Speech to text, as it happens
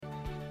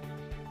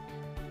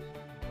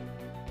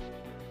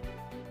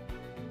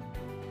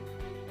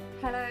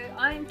Hello,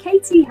 I'm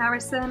Katie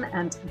Harrison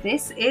and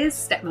this is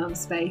Stepmum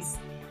Space,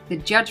 the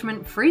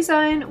judgment-free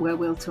zone where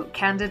we'll talk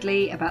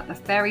candidly about the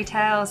fairy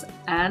tales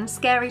and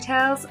scary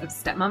tales of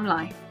stepmum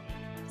life.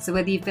 So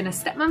whether you've been a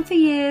stepmum for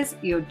years,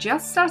 you're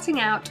just starting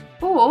out,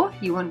 or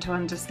you want to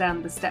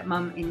understand the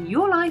stepmum in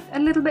your life a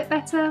little bit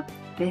better,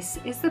 this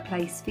is the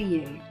place for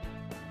you.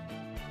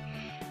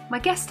 My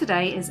guest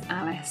today is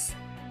Alice.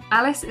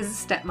 Alice is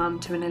a stepmum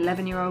to an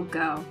 11-year-old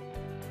girl.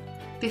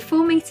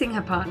 Before meeting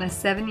her partner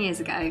 7 years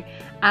ago,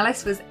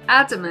 Alice was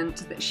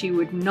adamant that she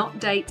would not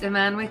date a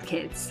man with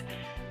kids.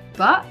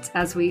 But,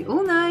 as we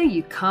all know,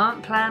 you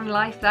can't plan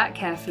life that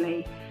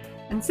carefully.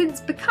 And since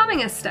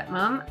becoming a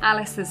stepmum,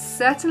 Alice has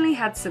certainly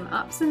had some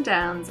ups and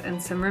downs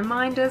and some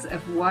reminders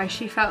of why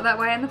she felt that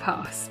way in the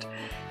past.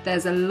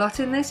 There's a lot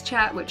in this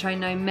chat which I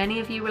know many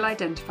of you will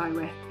identify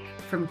with,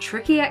 from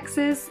tricky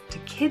exes to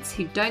kids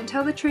who don't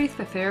tell the truth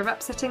for fear of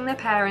upsetting their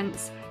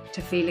parents,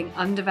 to feeling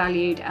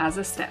undervalued as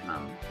a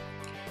stepmum.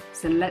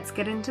 So let's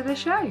get into the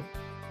show.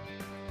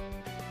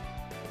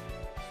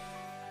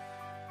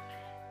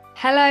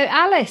 Hello,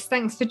 Alice.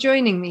 Thanks for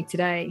joining me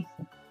today.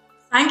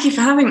 Thank you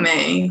for having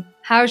me.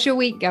 How's your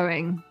week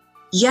going?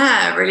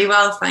 Yeah, really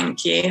well,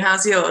 thank you.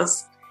 How's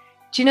yours?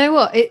 Do you know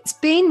what? It's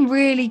been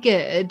really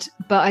good,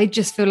 but I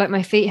just feel like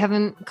my feet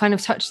haven't kind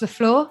of touched the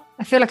floor.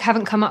 I feel like I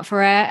haven't come up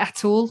for air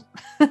at all.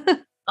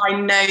 I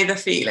know the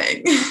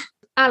feeling.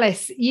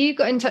 Alice, you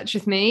got in touch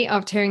with me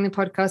after hearing the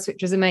podcast,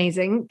 which was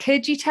amazing.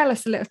 Could you tell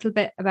us a little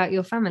bit about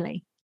your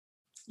family?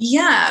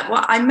 Yeah,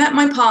 well, I met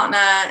my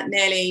partner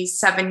nearly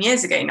 7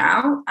 years ago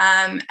now,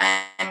 and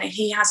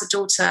he has a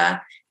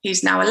daughter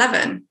who's now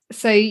 11.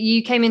 So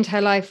you came into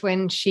her life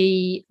when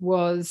she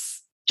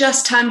was...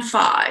 just turned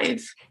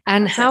 5.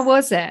 And how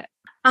was it?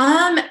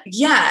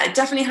 Yeah, it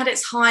definitely had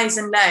its highs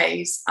and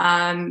lows,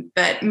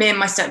 but me and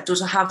my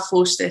stepdaughter have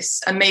forged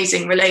this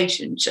amazing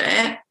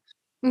relationship.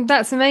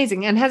 That's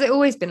amazing. And has it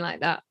always been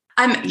like that?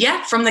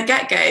 Yeah, from the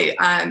get-go,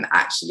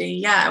 actually,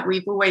 yeah,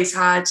 we've always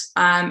had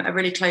a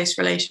really close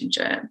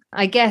relationship.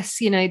 I guess,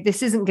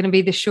 this isn't going to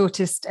be the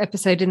shortest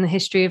episode in the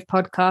history of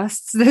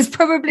podcasts. There's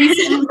probably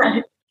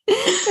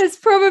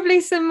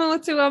some more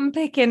to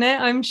unpick in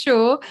it, I'm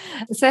sure.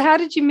 So how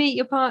did you meet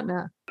your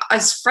partner? I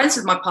was friends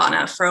with my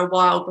partner for a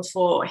while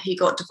before he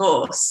got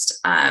divorced.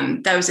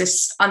 There was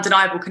this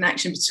undeniable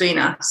connection between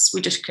us.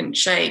 We just couldn't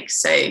shake.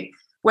 So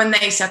when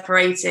they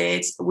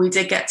separated, we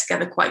did get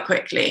together quite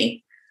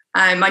quickly.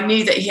 I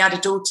knew that he had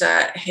a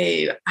daughter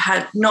who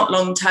had not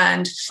long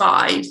turned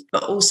 5,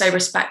 but also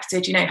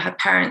respected, her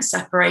parents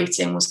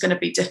separating was going to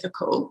be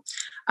difficult.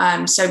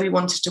 So we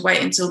wanted to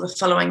wait until the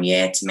following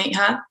year to meet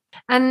her.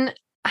 And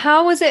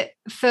how was it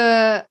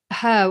for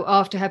her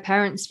after her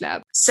parents split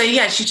up? So,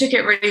 yeah, she took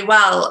it really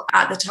well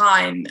at the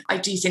time. I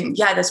do think,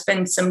 there's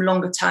been some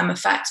longer term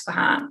effects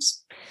perhaps.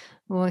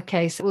 Well,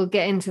 okay, so we'll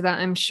get into that,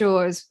 I'm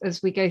sure, as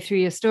we go through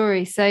your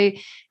story. So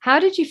how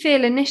did you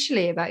feel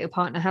initially about your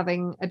partner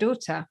having a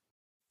daughter?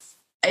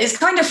 It's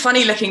kind of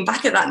funny looking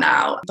back at that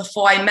now.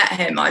 Before I met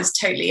him, I was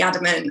totally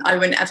adamant I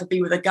wouldn't ever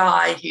be with a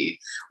guy who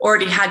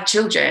already had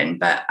children,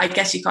 but I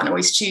guess you can't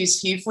always choose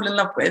who you fall in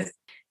love with.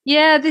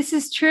 Yeah, this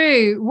is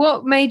true.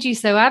 What made you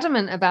so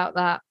adamant about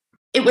that?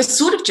 It was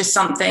sort of just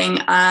something,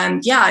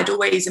 I'd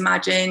always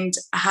imagined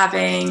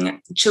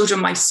having children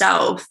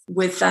myself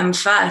with them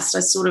first.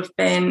 I'd sort of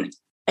been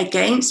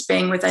against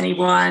being with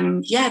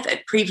anyone, that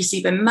had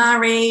previously been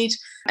married.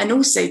 And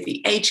also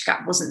the age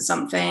gap wasn't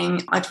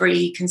something I'd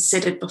really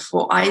considered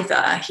before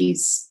either.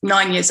 He's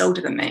 9 years older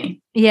than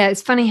me. Yeah,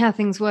 it's funny how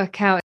things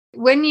work out.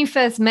 When you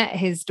first met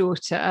his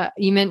daughter,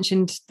 you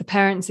mentioned the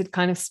parents had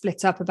kind of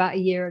split up about a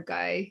year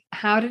ago.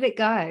 How did it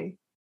go?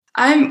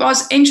 I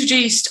was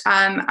introduced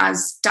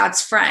as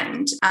Dad's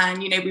friend, and,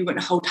 we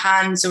wouldn't hold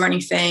hands or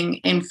anything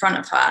in front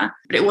of her.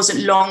 But it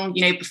wasn't long,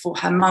 before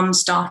her mum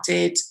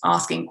started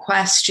asking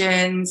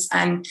questions.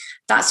 And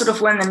that's sort of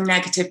when the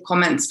negative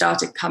comments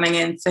started coming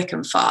in thick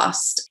and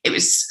fast. It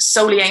was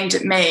solely aimed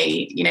at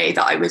me,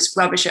 that I was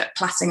rubbish at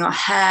plaiting her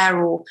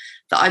hair, or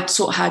that I'd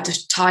taught her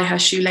to tie her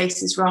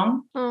shoelaces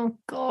wrong. Oh,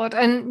 God.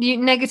 And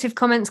negative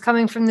comments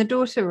coming from the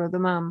daughter or the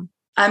mum?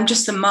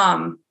 Just the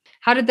mum.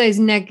 How did those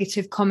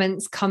negative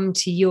comments come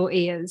to your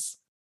ears?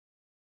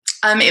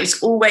 It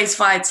was always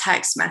via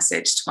text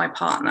message to my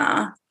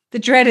partner. The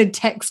dreaded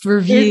text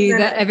review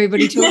that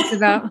everybody talks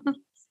about.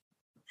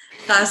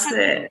 That's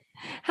it.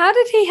 How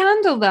did he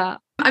handle that?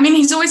 I mean,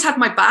 he's always had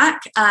my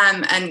back,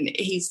 and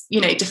he's,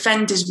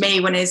 defended me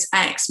when his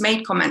ex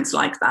made comments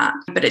like that.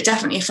 But it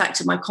definitely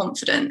affected my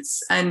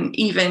confidence. And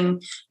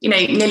even,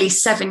 nearly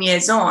 7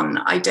 years on,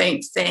 I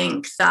don't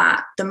think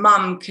that the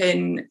mum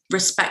can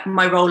respect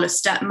my role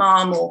as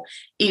stepmom or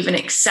even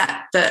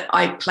accept that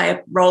I play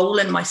a role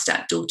in my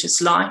stepdaughter's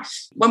life.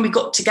 When we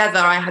got together,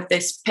 I had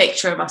this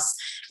picture of us,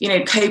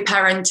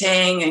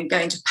 co-parenting and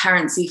going to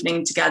parents'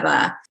 evening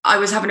together. I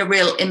was having a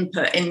real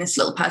input in this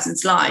little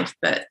person's life,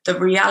 but the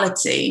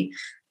reality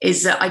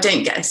is that I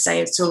don't get a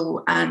say at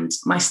all. And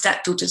my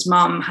stepdaughter's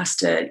mum has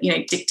to,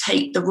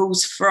 dictate the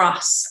rules for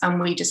us,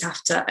 and we just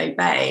have to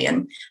obey.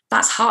 And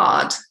that's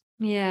hard.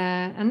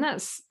 Yeah. And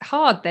that's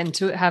hard then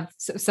to have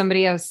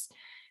somebody else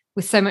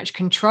with so much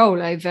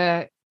control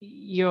over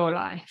your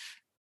life.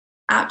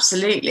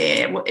 Absolutely.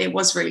 It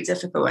was really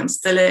difficult and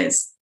still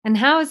is. And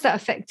how has that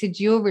affected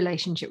your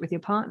relationship with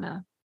your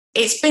partner?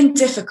 It's been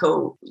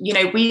difficult.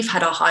 We've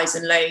had our highs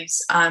and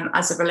lows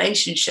as a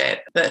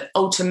relationship, but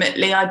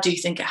ultimately I do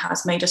think it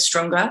has made us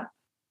stronger.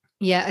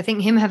 Yeah, I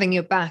think him having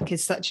your back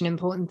is such an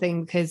important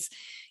thing because,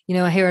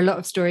 I hear a lot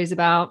of stories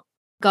about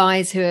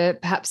guys who are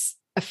perhaps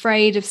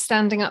afraid of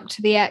standing up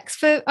to the ex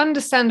for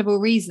understandable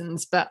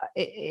reasons, but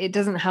it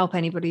doesn't help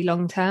anybody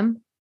long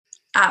term.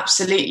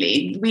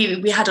 Absolutely.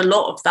 We had a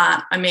lot of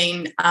that. I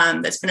mean,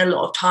 there's been a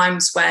lot of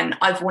times when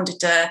I've wanted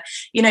to,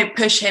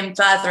 push him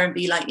further and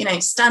be like,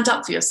 stand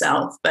up for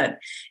yourself. But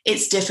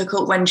it's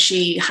difficult when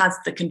she has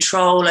the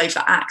control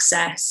over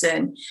access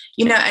and,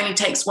 it only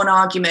takes one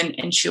argument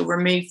and she'll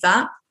remove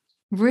that.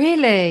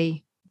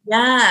 Really?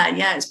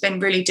 Yeah. It's been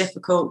really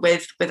difficult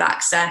with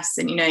access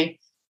and,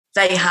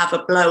 they have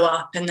a blow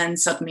up and then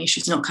suddenly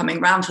she's not coming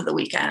round for the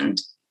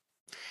weekend.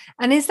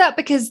 And is that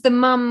because the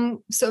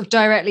mum sort of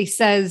directly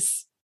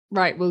says,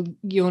 right, well,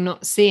 you're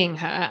not seeing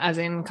her, as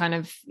in kind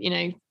of,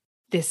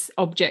 this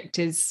object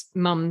is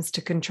mum's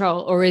to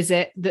control? Or is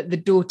it that the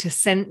daughter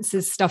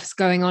senses stuff's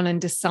going on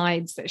and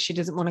decides that she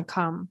doesn't want to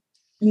come?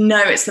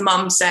 No, it's the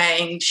mum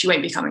saying she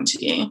won't be coming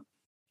to you.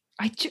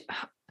 I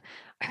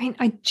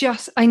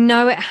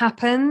know it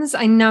happens,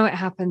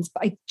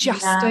 but I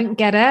just don't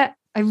get it.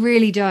 I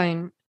really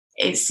don't.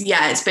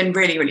 It's been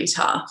really, really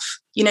tough.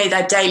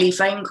 Their daily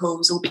phone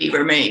calls will be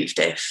removed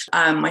if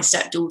my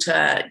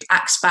stepdaughter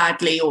acts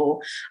badly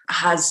or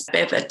has a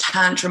bit of a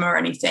tantrum or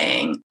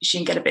anything. She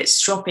can get a bit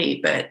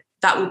stroppy, but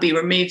that will be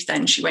removed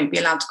then. She won't be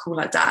allowed to call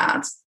her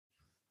dad.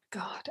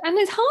 God. And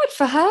it's hard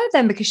for her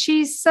then because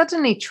she's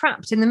suddenly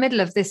trapped in the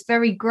middle of this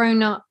very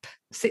grown-up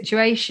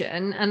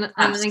situation. And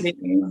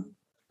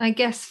I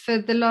guess for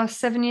the last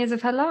 7 years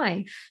of her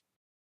life.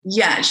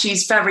 Yeah,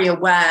 she's very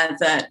aware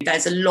that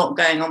there's a lot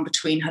going on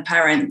between her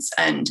parents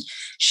and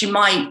she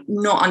might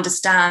not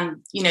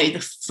understand,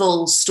 the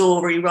full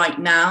story right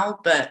now.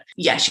 But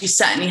yeah, she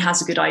certainly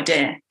has a good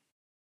idea.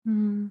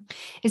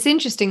 It's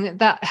interesting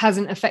that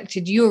hasn't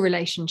affected your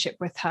relationship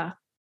with her.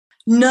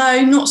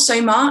 No, not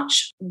so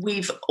much.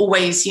 We've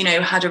always,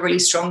 had a really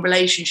strong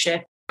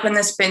relationship. When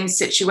there's been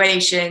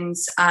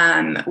situations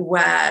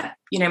where,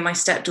 my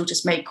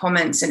stepdaughter's made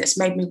comments and it's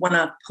made me want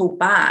to pull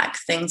back.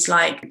 Things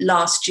like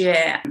last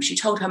year, she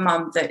told her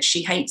mum that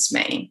she hates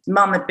me.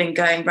 Mum had been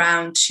going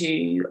round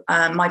to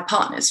my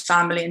partner's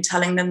family and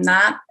telling them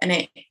that. And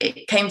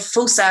it came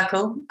full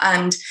circle.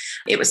 And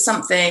it was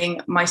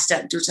something my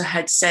stepdaughter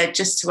had said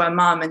just to her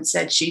mum and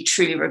said she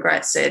truly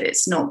regrets it.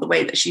 It's not the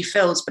way that she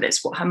feels, but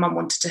it's what her mum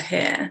wanted to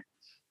hear.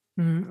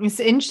 It's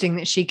interesting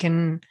that she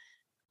can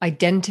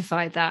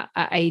identify that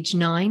at age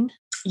 9.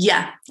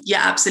 Yeah,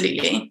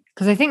 absolutely.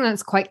 Because I think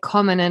that's quite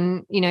common.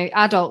 And,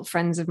 adult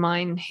friends of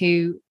mine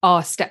who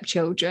are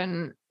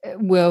stepchildren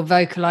will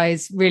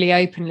vocalize really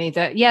openly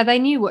that, yeah, they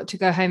knew what to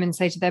go home and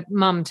say to their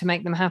mum to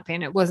make them happy.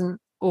 And it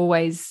wasn't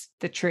always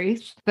the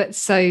truth, but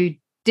so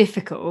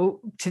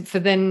difficult for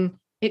then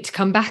it to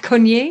come back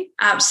on you.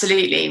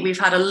 Absolutely. We've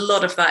had a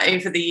lot of that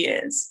over the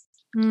years.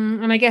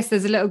 And I guess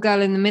there's a little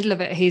girl in the middle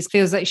of it who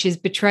feels like she's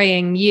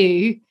betraying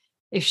you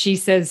if she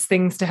says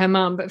things to her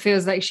mum, but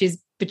feels like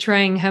she's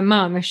betraying her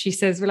mum if she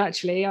says, well,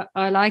 actually,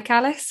 I like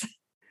Alice.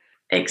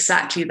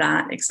 Exactly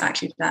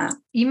that.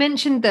 You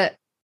mentioned that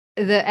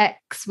the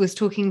ex was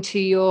talking to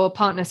your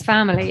partner's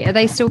family. Are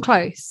they still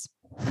close?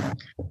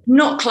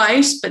 Not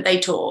close, but they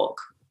talk.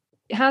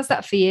 How's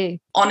that for you?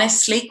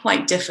 Honestly,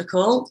 quite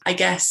difficult. I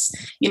guess,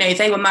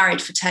 they were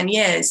married for 10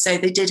 years, so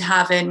they did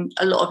have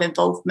a lot of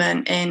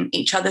involvement in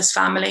each other's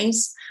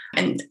families.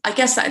 And I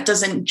guess that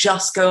doesn't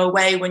just go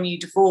away when you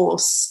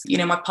divorce.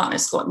 My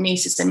partner's got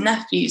nieces and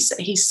nephews that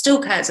he still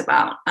cares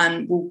about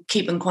and will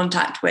keep in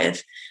contact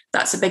with.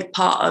 That's a big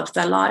part of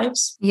their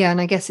lives. Yeah,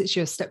 and I guess it's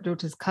your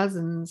stepdaughter's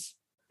cousins.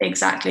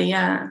 Exactly,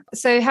 yeah.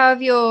 So how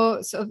have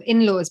your sort of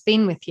in-laws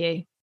been with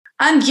you?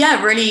 And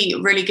yeah, really,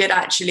 really good,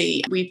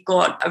 actually. We've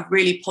got a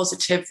really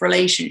positive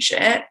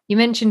relationship. You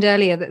mentioned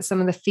earlier that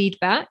some of the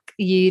feedback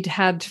you'd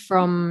had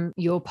from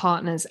your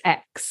partner's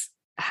ex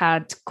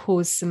had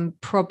caused some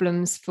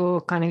problems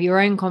for kind of your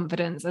own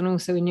confidence and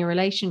also in your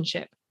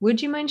relationship.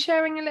 Would you mind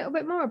sharing a little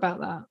bit more about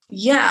that?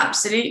 Yeah,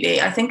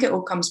 absolutely. I think it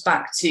all comes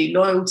back to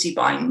loyalty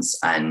binds.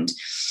 And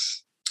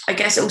I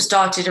guess it all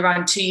started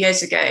around 2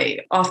 years ago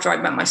after I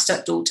met my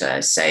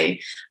stepdaughter. So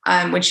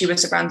when she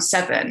was around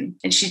 7,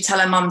 and she'd tell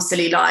her mum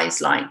silly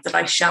lies like that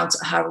I shout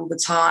at her all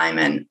the time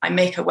and I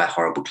make her wear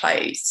horrible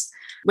clothes,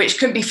 which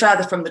couldn't be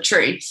further from the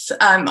truth.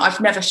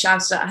 I've never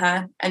shouted at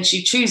her and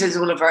she chooses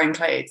all of her own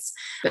clothes.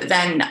 But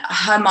then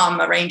her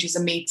mum arranges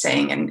a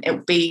meeting and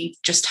it'll be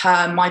just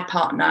her, my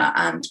partner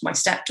and my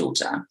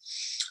stepdaughter.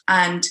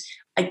 And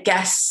I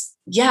guess,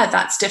 yeah,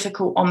 that's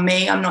difficult on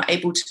me. I'm not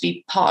able to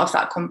be part of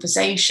that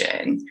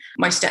conversation.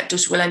 My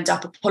stepdaughter will end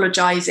up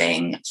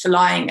apologising for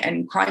lying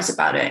and cries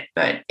about it,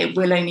 but it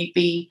will only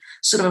be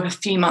sort of a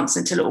few months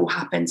until it all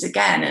happens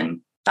again.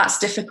 And that's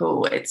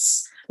difficult.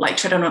 It's like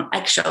treading on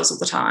eggshells all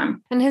the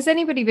time. And has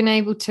anybody been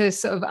able to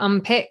sort of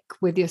unpick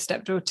with your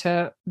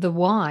stepdaughter the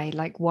why,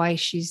 like why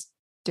she's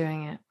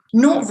doing it?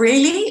 Not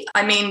really.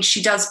 I mean,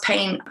 she does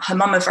paint her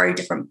mum a very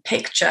different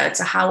picture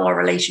to how our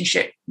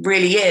relationship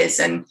really is.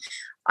 And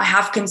I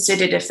have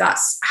considered if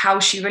that's how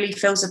she really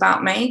feels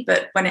about me,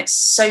 but when it's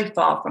so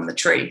far from the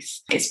truth,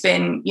 it's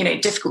been,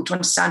 difficult to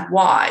understand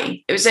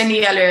why. It was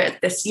only earlier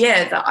this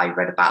year that I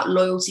read about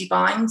loyalty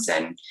binds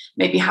and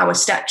maybe how a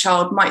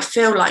stepchild might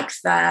feel like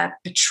they're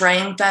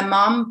betraying their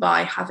mum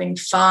by having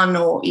fun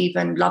or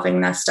even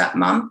loving their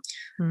stepmum.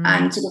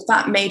 And sort of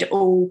that made it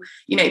all,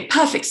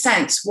 perfect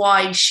sense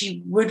why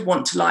she would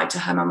want to lie to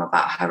her mum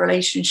about her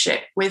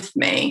relationship with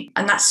me.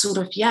 And that's sort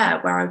of,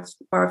 where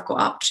I've got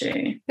up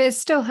to. But it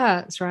still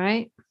hurts,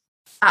 right?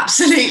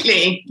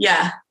 Absolutely.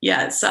 Yeah,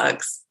 it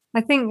sucks.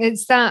 I think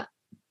it's that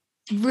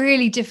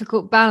really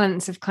difficult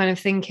balance of kind of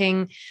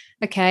thinking,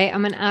 okay,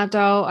 I'm an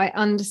adult. I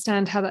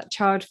understand how that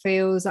child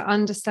feels. I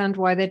understand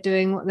why they're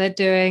doing what they're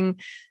doing.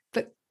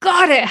 But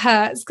God, it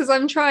hurts because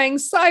I'm trying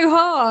so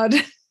hard.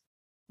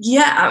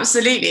 Yeah,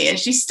 absolutely. And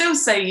she's still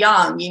so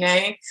young,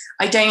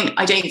 I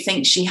don't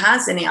think she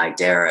has any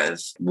idea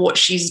of what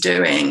she's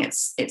doing.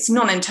 It's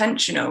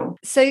non-intentional.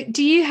 So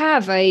do you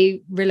have a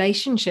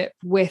relationship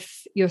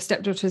with your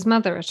stepdaughter's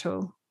mother at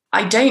all?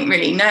 I don't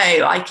really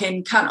know. I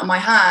can count on my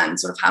hand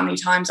sort of how many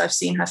times I've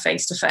seen her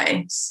face to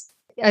face.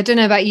 I don't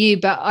know about you,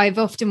 but I've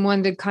often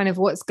wondered kind of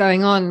what's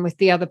going on with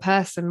the other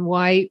person.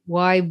 Why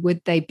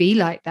would they be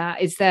like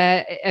that?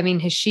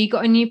 Has she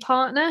got a new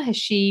partner? Has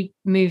she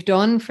moved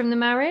on from the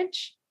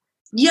marriage?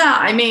 Yeah,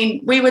 I mean,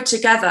 we were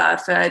together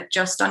for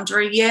just under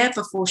a year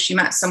before she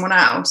met someone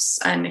else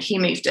and he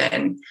moved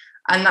in.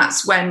 And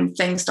that's when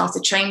things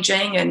started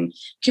changing and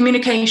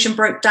communication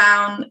broke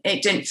down.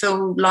 It didn't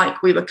feel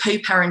like we were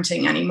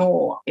co-parenting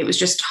anymore. It was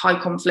just high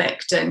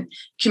conflict and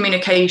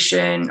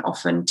communication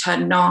often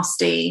turned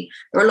nasty.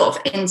 There were a lot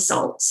of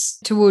insults.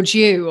 Towards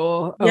you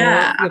or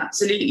yeah,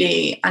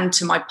 absolutely. And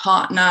to my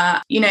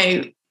partner,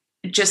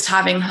 just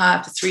having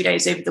her for 3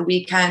 days over the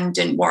weekend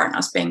didn't warrant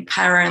us being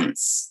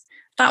parents.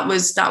 That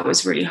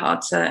was really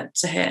hard to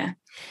hear.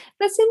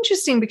 That's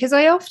interesting because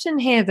I often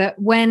hear that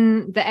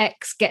when the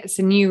ex gets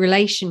a new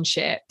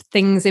relationship,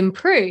 things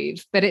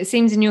improve. But it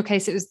seems in your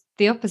case, it was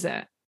the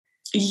opposite.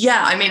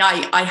 Yeah, I mean,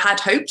 I had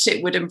hoped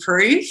it would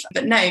improve,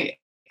 but no,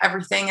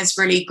 everything has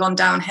really gone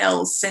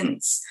downhill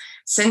since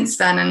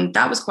then. And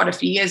that was quite a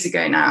few years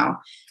ago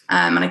now.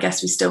 And I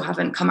guess we still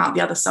haven't come out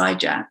the other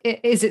side yet.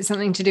 Is it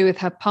something to do with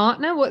her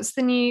partner? What's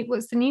the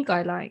new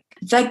guy like?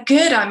 They're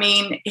good. I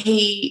mean,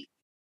 he...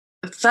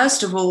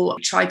 First of all,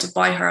 tried to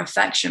buy her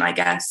affection, I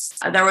guess.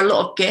 There were a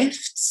lot of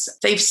gifts.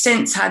 They've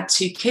since had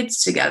 2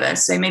 kids together,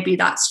 so maybe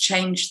that's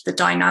changed the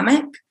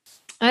dynamic.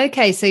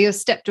 Okay, so your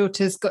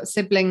stepdaughter's got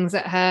siblings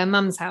at her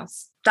mum's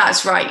house.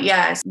 That's right,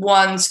 yes.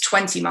 One's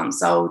 20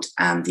 months old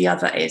and the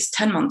other is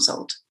 10 months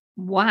old.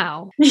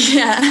 Wow.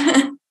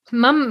 Yeah.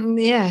 Mum,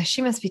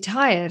 she must be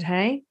tired,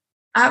 hey?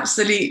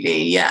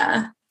 Absolutely,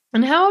 yeah.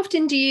 And how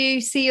often do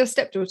you see your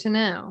stepdaughter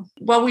now?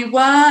 Well, we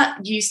were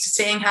used to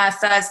seeing her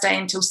Thursday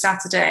until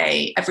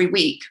Saturday every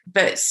week,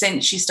 but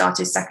since she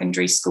started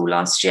secondary school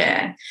last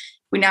year,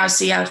 we now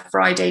see her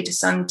Friday to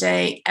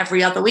Sunday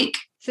every other week.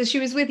 So she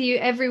was with you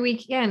every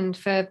weekend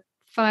for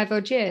 5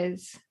 odd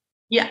years?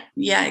 Yeah,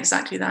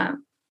 exactly that.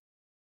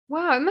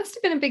 Wow, it must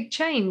have been a big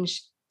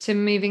change to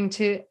moving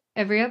to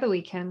every other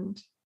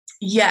weekend.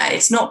 Yeah,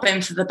 it's not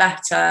been for the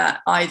better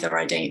either,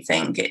 I don't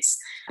think. It's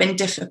been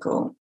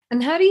difficult.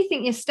 And how do you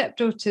think your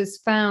stepdaughter's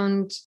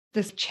found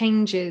the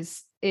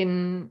changes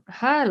in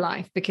her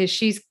life? Because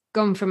she's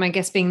gone from, I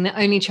guess, being the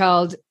only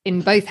child in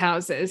both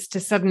houses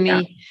to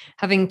suddenly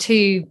having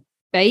 2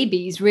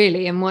 babies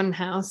really in one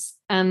house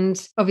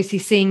and obviously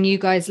seeing you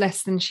guys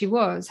less than she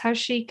was. How's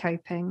she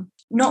coping?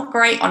 Not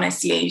great,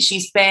 honestly.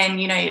 She's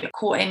been,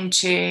 caught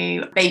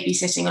into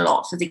babysitting a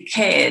lot for the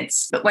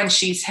kids. But when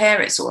she's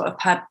here, it's sort of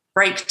her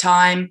break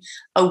time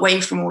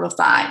away from all of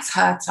that. It's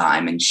her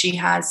time and she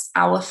has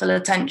our full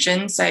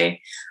attention. So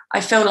I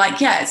feel like,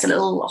 it's a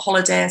little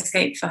holiday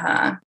escape for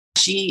her.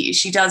 She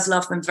does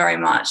love them very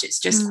much. It's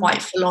just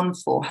quite full on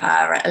for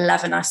her at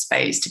 11, I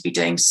suppose, to be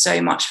doing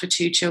so much for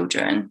 2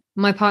 children.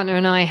 My partner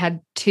and I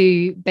had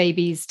 2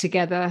 babies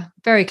together,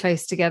 very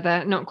close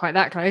together, not quite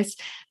that close.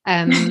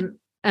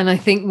 And I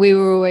think we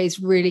were always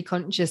really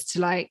conscious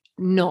to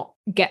not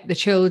get the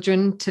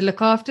children to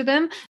look after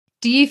them.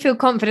 Do you feel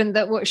confident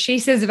that what she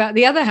says about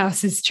the other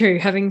house is true,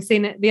 having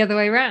seen it the other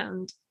way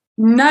around?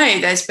 No,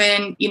 there's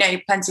been,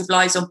 plenty of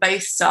lies on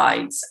both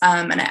sides.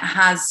 And it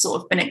has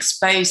sort of been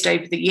exposed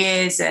over the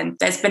years. And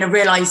there's been a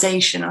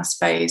realization, I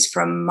suppose,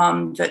 from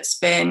mum that's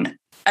been,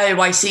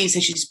 oh, I see. So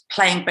she's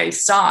playing both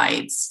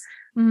sides.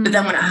 But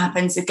then when it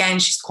happens again,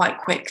 she's quite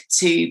quick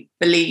to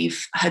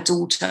believe her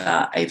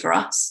daughter over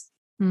us.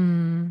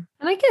 And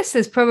I guess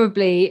there's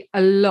probably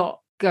a lot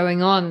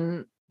going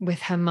on with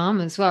her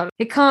mum as well.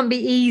 It can't be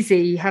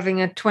easy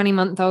having a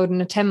 20-month-old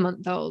and a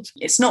 10-month-old.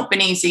 It's not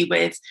been easy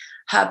with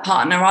her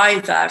partner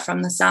either,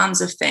 from the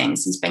sounds of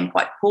things. He's been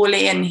quite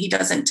poorly and he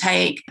doesn't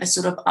take a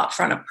sort of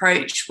upfront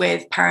approach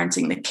with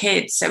parenting the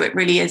kids. So it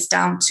really is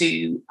down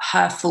to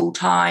her full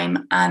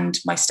time and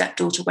my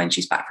stepdaughter when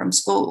she's back from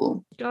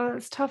school. Oh,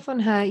 it's tough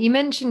on her. You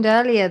mentioned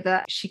earlier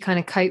that she kind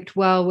of coped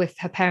well with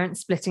her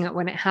parents splitting up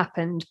when it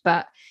happened,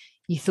 but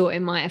you thought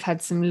it might have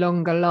had some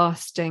longer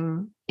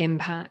lasting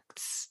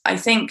impacts. I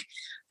think,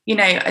 you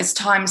know, as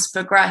time's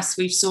progressed,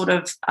 we've sort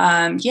of,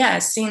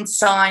 seen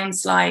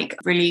signs like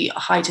really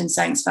heightened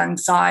sense of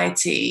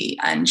anxiety,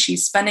 and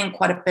she's spending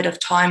quite a bit of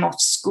time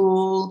off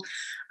school.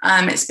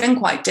 It's been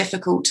quite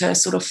difficult to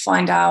sort of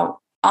find out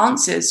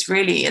answers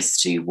really as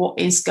to what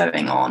is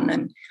going on.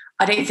 And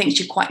I don't think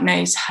she quite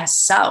knows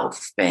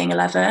herself, being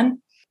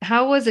 11.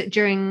 How was it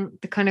during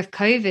the kind of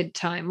COVID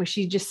time? Was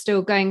she just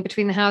still going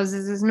between the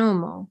houses as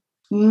normal?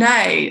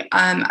 No,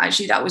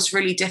 actually, that was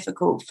really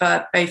difficult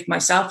for both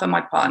myself and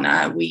my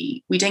partner.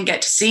 We didn't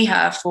get to see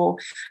her for,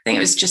 I think it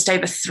was just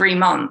over 3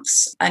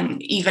 months.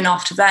 And even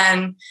after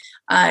then,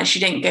 she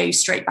didn't go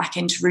straight back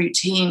into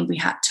routine. We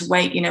had to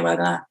wait, you know,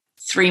 another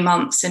 3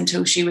 months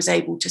until she was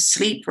able to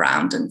sleep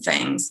round and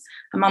things.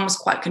 Her mum was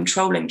quite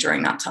controlling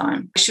during that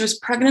time. She was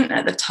pregnant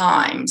at the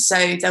time,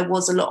 so there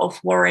was a lot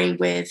of worry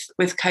with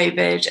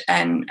COVID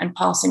and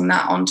passing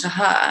that on to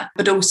her.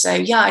 But also,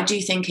 I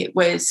do think it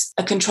was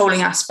a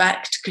controlling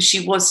aspect because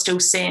she was still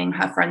seeing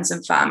her friends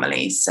and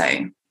family. So,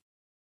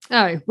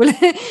 oh, well,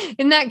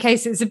 in that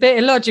case, it's a bit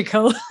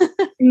illogical.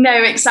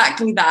 No,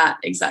 exactly that.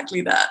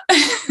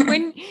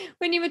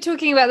 When you were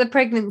talking about the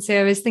pregnancy,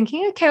 I was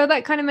thinking, okay, well,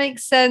 that kind of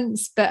makes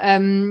sense. But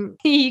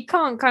you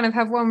can't kind of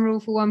have one rule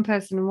for one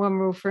person and one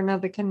rule for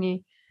another, can you?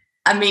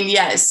 I mean,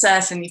 it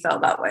certainly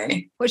felt that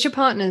way. What's your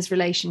partner's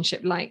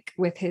relationship like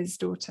with his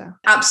daughter?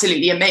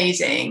 Absolutely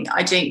amazing.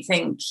 I don't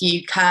think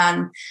you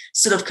can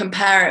sort of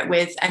compare it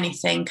with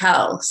anything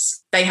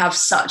else. They have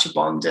such a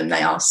bond and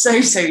they are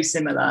so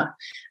similar.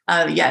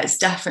 It's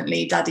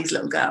definitely daddy's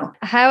little girl.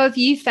 How have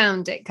you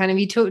found it? Kind of,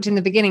 you talked in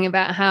the beginning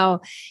about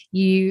how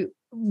you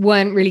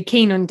weren't really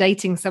keen on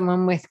dating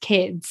someone with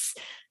kids,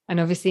 and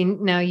obviously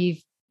now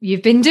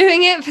you've been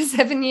doing it for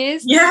 7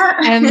 years.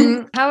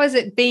 Yeah. How has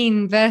it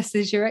been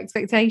versus your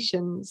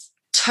expectations?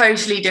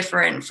 Totally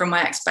different from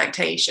my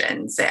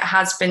expectations. It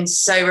has been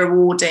so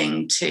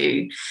rewarding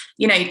to,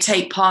 you know,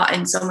 take part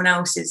in someone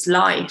else's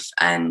life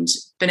and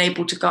been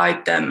able to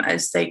guide them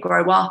as they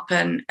grow up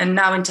and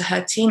now into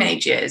her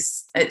teenage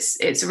years.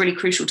 It's a really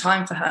crucial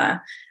time for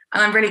her.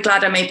 And I'm really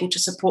glad I'm able to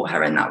support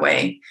her in that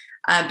way.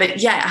 But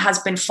it has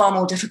been far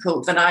more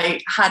difficult than I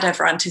had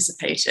ever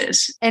anticipated.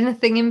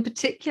 Anything in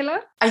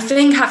particular? I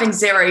think having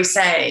zero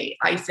say,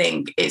 I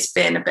think it's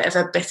been a bit of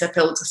a bitter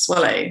pill to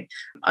swallow.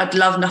 I'd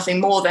love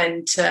nothing more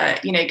than to,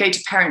 you know, go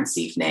to parents'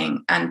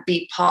 evening and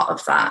be part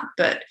of that.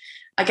 But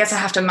I guess I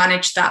have to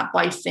manage that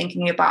by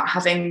thinking about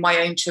having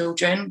my own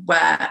children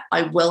where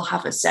I will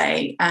have a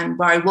say and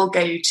where I will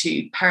go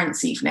to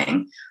parents'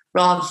 evening,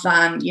 rather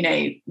than, you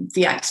know,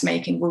 the ex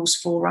making rules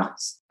for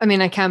us. I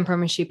mean, I can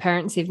promise you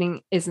parents'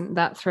 evening isn't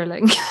that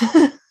thrilling.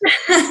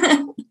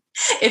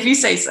 If you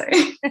say so.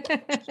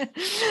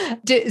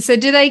 So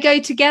do they go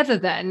together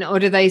then, or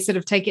do they sort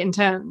of take it in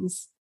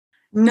turns?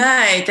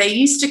 No, they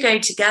used to go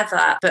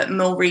together, but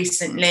more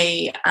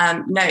recently,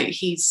 no,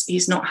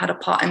 he's not had a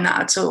part in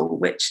that at all,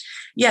 which,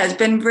 has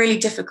been really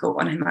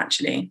difficult on him,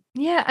 actually.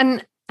 Yeah,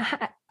 and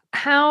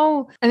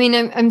how, I mean,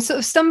 I'm sort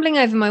of stumbling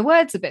over my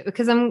words a bit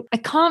because I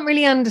can't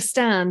really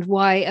understand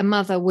why a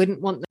mother wouldn't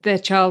want their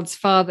child's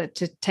father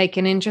to take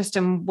an interest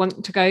and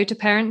want to go to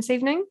parents'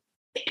 evening.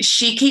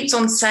 She keeps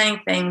on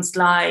saying things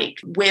like,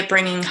 we're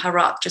bringing her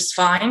up just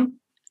fine.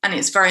 And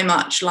it's very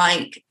much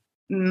like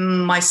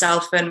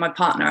myself and my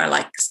partner are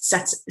like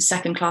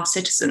second-class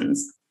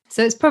citizens.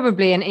 So it's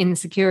probably an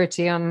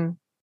insecurity on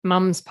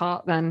mum's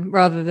part then,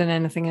 rather than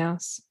anything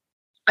else.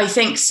 I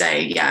think so,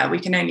 we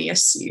can only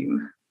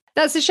assume.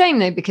 That's a shame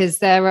though, because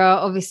there are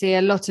obviously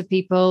a lot of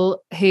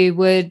people who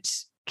would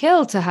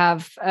kill to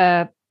have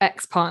an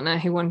ex-partner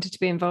who wanted to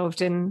be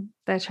involved in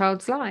their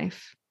child's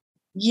life.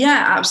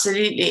 Yeah,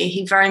 absolutely.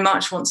 He very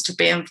much wants to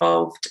be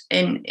involved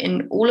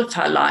in all of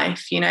her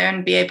life, you know,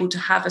 and be able to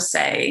have a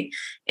say.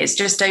 It's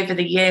just over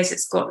the years,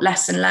 it's got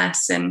less and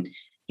less, and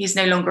he's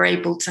no longer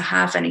able to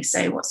have any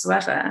say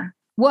whatsoever.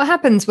 What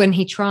happens when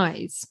he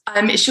tries?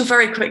 She'll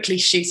very quickly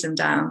shoot him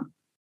down.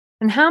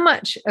 And how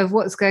much of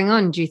what's going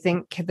on do you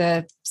think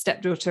the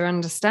stepdaughter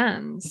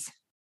understands?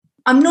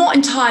 I'm not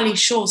entirely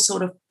sure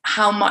sort of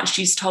how much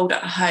she's told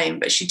at home,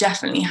 but she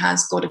definitely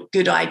has got a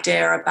good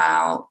idea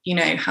about, you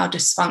know, how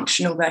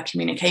dysfunctional their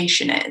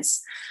communication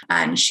is.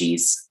 And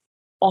she's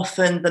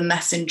often the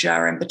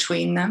messenger in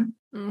between them.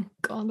 Oh,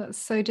 God, that's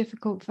so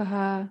difficult for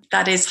her.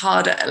 That is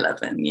hard at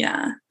 11,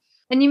 yeah.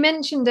 And you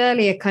mentioned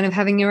earlier kind of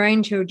having your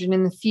own children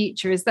in the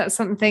future. Is that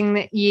something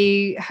that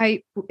you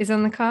hope is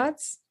on the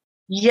cards?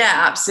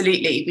 Yeah,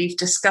 absolutely. We've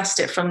discussed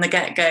it from the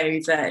get-go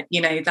that, you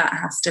know, that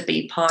has to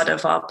be part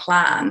of our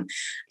plan.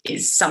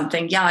 Is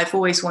something, I've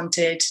always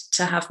wanted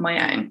to have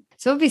my own.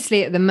 So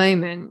obviously at the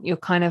moment, you're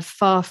kind of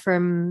far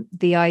from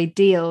the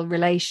ideal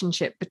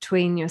relationship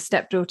between your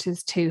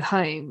stepdaughter's two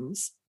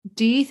homes.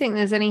 Do you think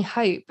there's any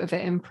hope of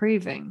it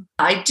improving?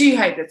 I do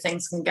hope that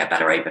things can get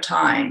better over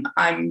time.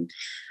 I'm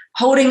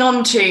holding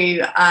on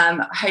to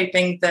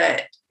hoping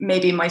that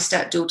maybe my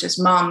stepdaughter's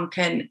mum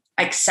can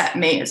accept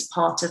me as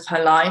part of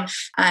her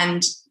life.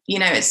 And, you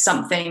know, it's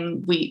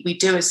something we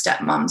do as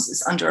stepmums.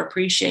 It's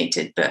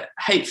underappreciated, but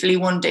hopefully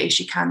one day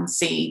she can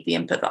see the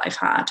input that I've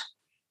had.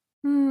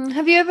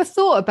 Have you ever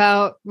thought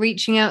about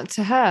reaching out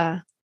to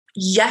her?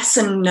 Yes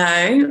and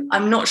no.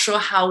 I'm not sure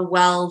how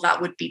well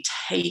that would be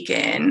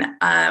taken,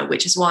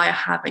 which is why I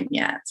haven't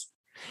yet.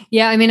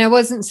 Yeah, I mean, I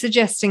wasn't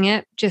suggesting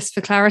it, just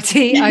for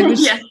clarity. I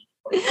was, Yeah.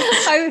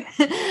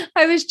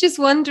 I was just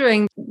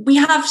wondering. We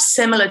have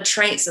similar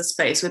traits, I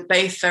suppose. We're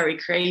both very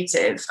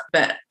creative,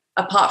 but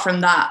apart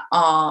from that,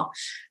 our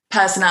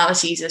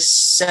personalities are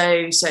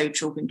so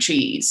chalk and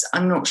cheese.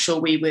 I'm not sure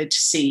we would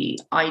see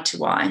eye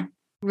to eye.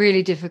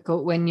 Really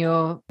difficult when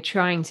you're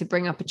trying to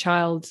bring up a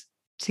child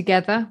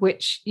together,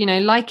 which, you know,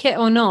 like it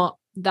or not,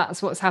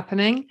 that's what's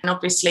happening. And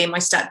obviously my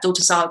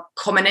stepdaughters are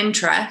common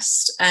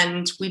interest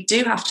and we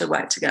do have to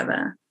work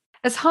together.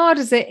 As hard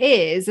as it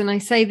is, and I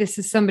say this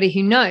as somebody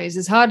who knows,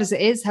 as hard as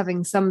it is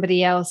having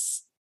somebody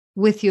else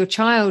with your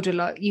child a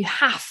lot, you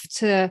have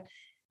to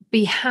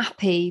be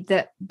happy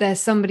that there's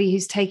somebody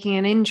who's taking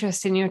an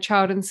interest in your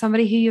child and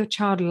somebody who your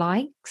child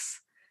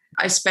likes.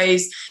 I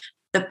suppose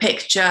the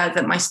picture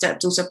that my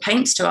stepdaughter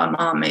paints to our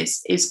mum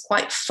is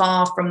quite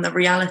far from the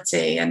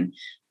reality. And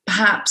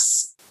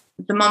perhaps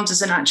the mum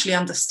doesn't actually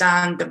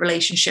understand the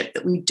relationship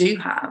that we do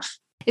have.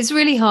 It's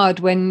really hard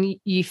when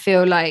you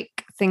feel like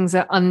things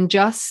are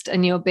unjust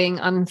and you're being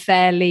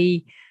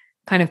unfairly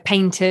kind of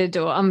painted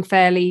or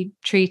unfairly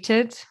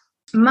treated.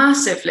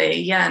 Massively.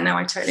 Yeah, no,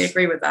 I totally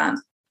agree with that.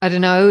 I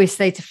don't know, I always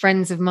say to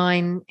friends of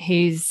mine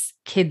whose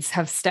kids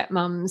have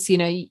stepmums, you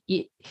know,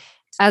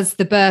 as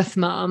the birth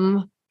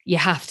mum, you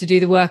have to do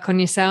the work on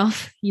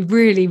yourself. You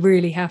really,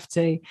 really have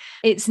to.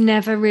 It's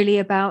never really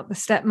about the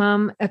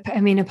stepmom.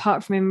 I mean,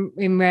 apart from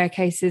in rare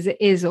cases, it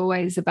is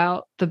always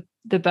about the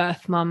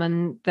birth mum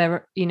and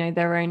their, you know,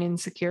 their own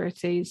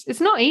insecurities.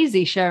 It's not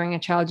easy sharing a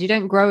child. You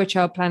don't grow a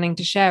child planning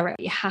to share it.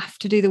 You have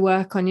to do the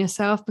work on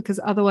yourself because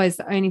otherwise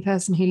the only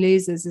person who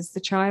loses is the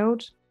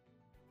child.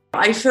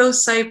 I feel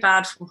so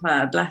bad for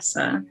her, bless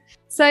her.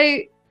 So,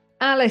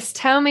 Alice,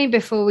 tell me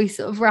before we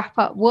sort of wrap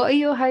up, what are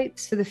your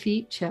hopes for the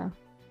future?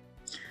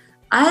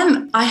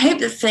 I hope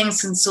that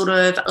things can sort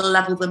of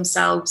level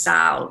themselves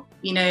out.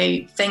 You know,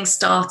 things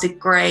started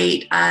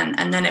great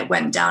and then it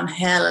went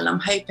downhill. And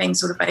I'm hoping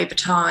sort of over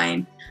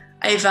time,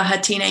 over her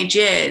teenage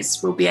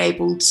years, we'll be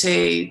able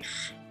to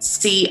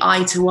see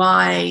eye to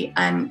eye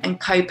and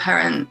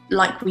co-parent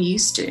like we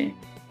used to.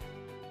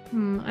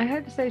 I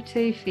hope so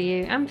too for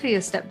you and for your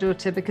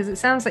stepdaughter, because it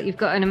sounds like you've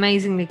got an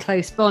amazingly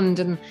close bond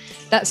and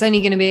that's only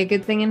going to be a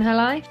good thing in her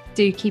life.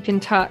 Do keep in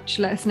touch.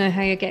 Let us know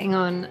how you're getting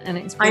on. And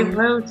it's been I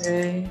will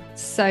do.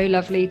 So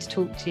lovely to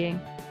talk to you.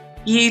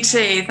 You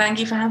too. Thank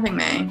you for having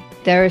me.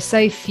 There are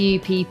so few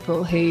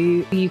people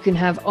who you can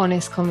have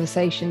honest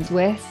conversations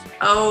with.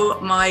 Oh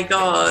my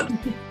God.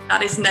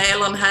 That is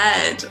nail on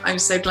head. I'm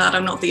so glad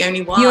I'm not the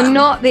only one. You're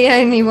not the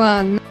only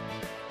one.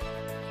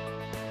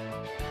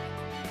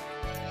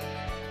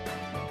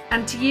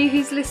 And to you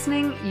who's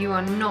listening, you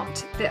are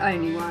not the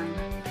only one.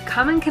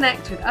 Come and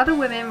connect with other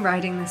women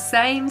riding the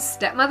same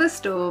stepmother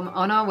storm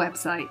on our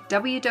website,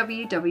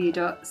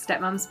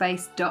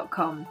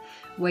 www.stepmumspace.com,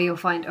 where you'll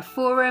find a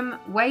forum,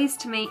 ways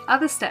to meet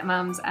other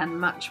stepmums, and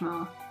much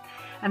more.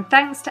 And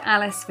thanks to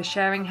Alice for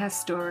sharing her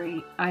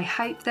story. I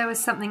hope there was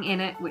something in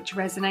it which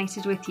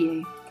resonated with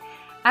you.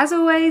 As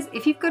always,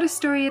 if you've got a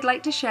story you'd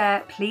like to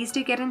share, please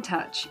do get in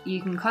touch.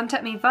 You can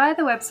contact me via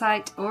the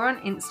website or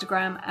on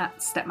Instagram at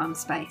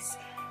stepmumspace.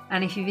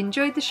 And if you've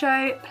enjoyed the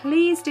show,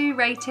 please do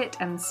rate it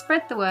and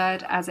spread the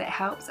word as it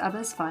helps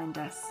others find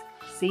us.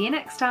 See you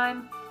next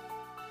time.